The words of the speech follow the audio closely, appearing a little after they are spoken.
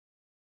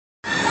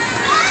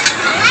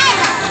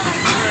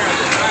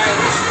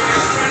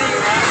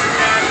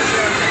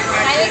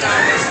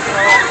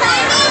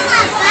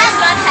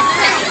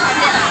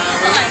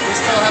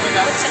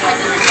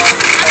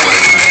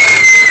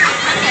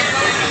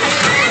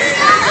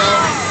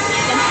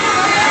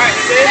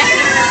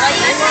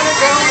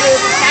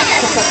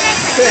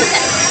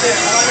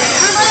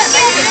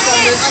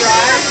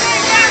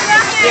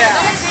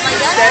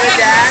Instead of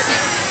dad.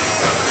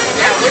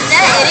 ده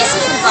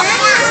رسمي في البحر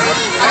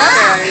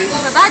خلاص.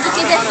 فبعد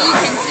كده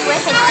كان في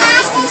واحد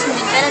تورست مش من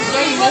البلد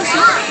جاي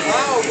ماشي،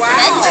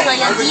 فقال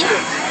الصيادين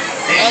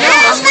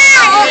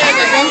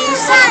ده انتوا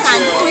السمك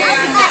عندكم هنا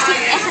في المكسيك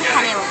اخر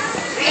حلاوه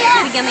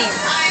اخر جمال،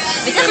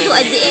 بتاخدوا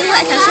قد ايه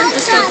وقت عشان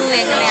تصطادوه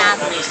يا جماعه؟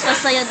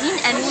 فالصيادين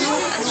قالوا له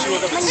ما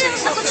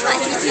تاخدش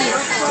وقت كتير،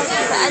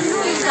 فقال له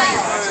طيب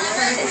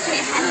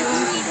السائح قال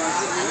لهم ايه؟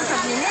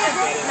 طب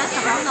لماذا لا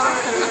تضعون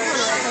وقتا اطول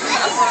ولا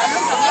اكبر؟ قال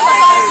لهم طب ليه ما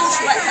تاخدوش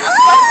وقت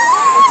اكبر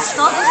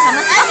وتصطادوا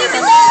سمك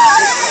اكتر؟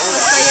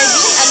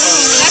 فالصيادين قالوا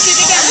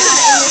لهم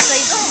ان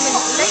صيدهم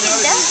القليل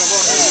ده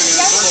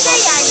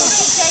كفايه عليهم،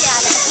 كفايه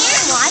على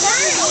اكلهم وعلى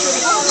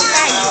الرجوع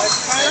بتاعي،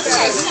 مش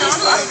عايزين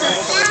يقعدوا اكتر.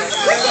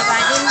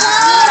 وبعدين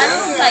قالوا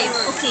لهم طيب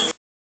اوكي،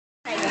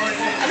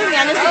 قالوا لهم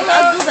يعني انتوا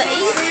تقضوا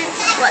بقيه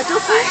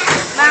وقتكم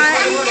مع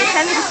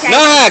الفاميلي بتاعتكم.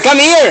 Noha, come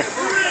here.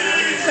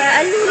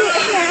 فقالوا له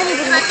احنا يعني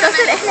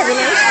بالمختصر احنا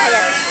بنعيش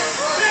حياتنا.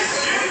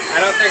 I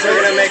don't think we're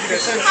gonna make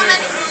this.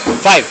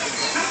 5.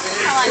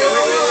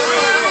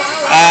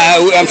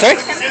 I'm sorry?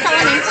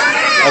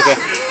 Okay.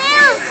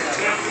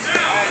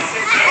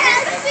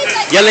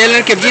 يلا يلا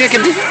نركب دي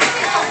نركب دي.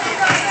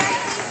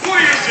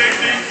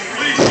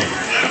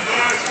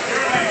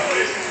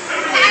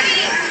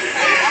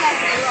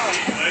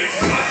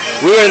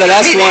 We were the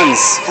last ones.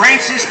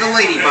 Francis the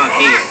Ladybug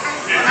here.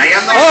 I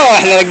am the Oh,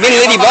 احنا راكبين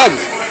Ladybug.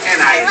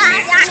 and I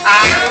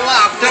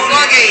love to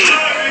boogie.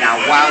 Now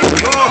while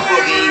you're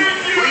boogieing,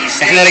 please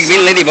stay احنا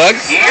راكبين Ladybug.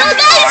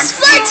 hands, arms,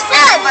 feet,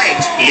 and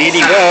legs.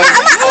 Ladybug.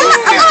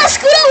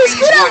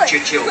 Watch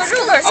your children.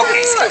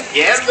 Okay,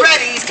 get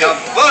ready to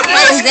boogie.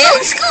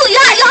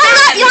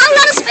 You have a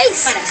lot of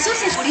space. Para su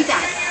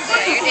seguridad.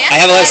 I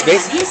have a lot of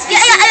space. You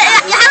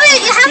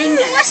have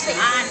more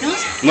space.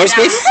 Manos, More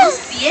space? brazos,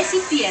 pies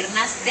y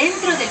piernas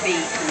dentro del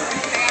vehículo.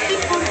 Y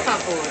por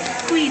favor,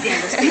 cuide a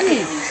los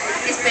pequeños.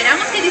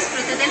 Esperamos que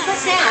disfruten del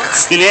paseo.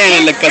 سنين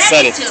اللي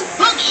اتكسرت. To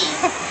boogie.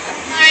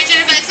 Alright,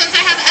 Jennifer, since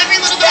I have every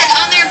little bug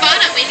on their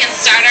bonnet, we can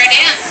start our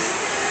dance.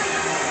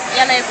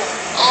 يلا يا كوكو.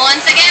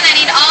 Once again, I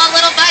need all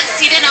little bugs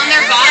seated on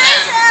their bonnet.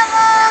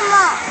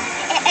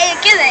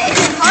 كده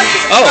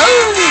Oh.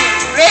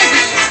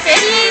 ready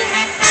steady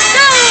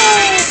go.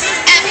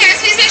 And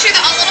parents, please make sure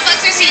that all little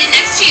bugs are seated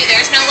next to you.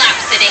 There's no lap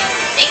sitting.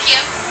 Thank you.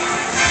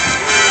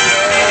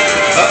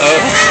 Uh-oh.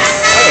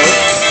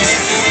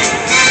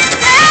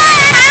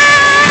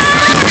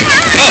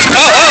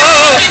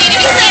 You need to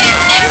be seated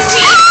next to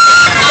you.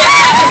 On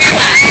top of your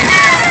lap.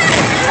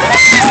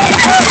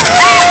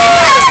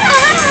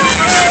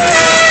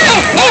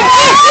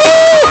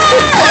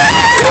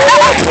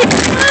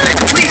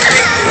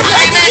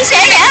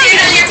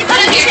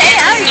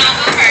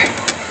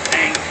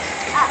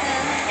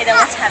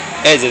 What's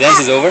happening? Hey, the dance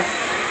is over?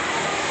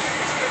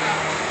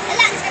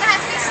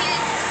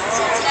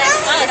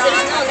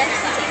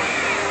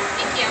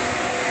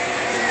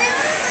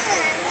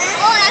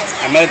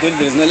 عمالة تقول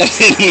there is no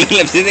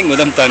lap sitting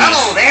وده مطنش.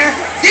 Hello there.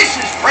 This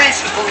is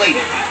Francis the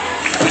Ladybug.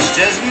 Which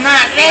does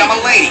not mean I'm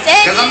a lady,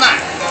 because I'm not.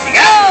 You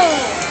got it?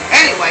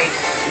 Anyway,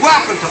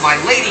 welcome to my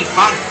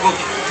Ladybug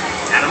boogie.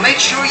 Now to make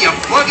sure you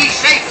boogie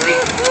safely,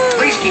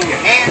 please keep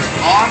your hands,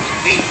 arms,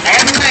 feet,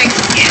 and legs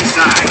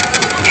inside.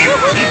 And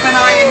keep an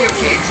eye on your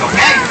kids,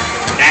 okay?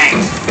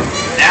 Thanks.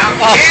 Now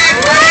get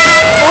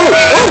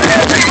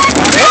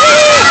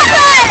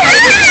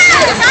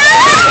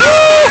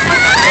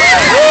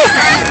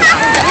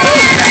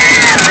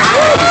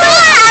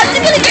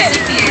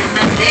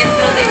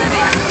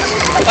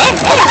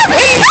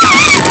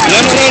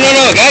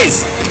No, guys.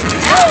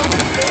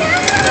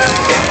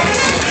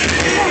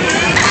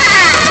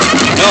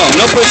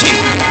 No pushing.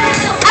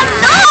 I'm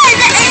not!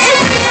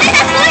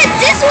 I put it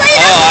this way!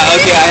 Oh,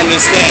 okay, I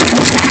understand.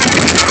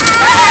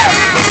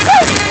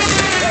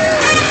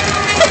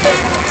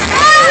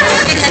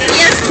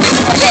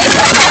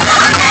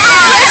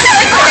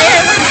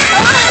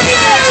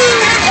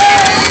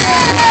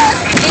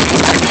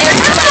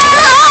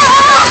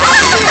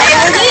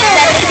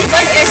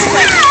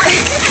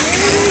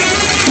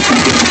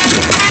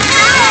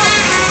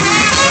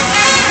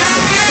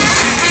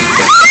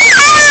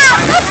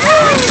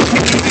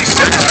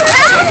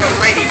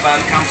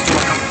 Ladybug comes to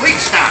a complete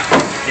stop.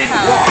 Then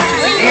walk to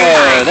the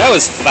Oh, that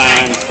was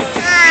fun.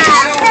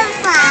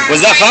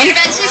 Was that fun?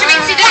 Please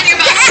remain seated on your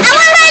bonnet.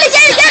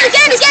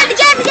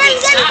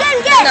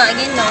 No,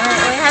 again no.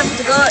 We have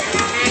to go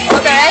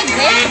over right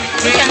there.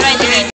 We can ride again.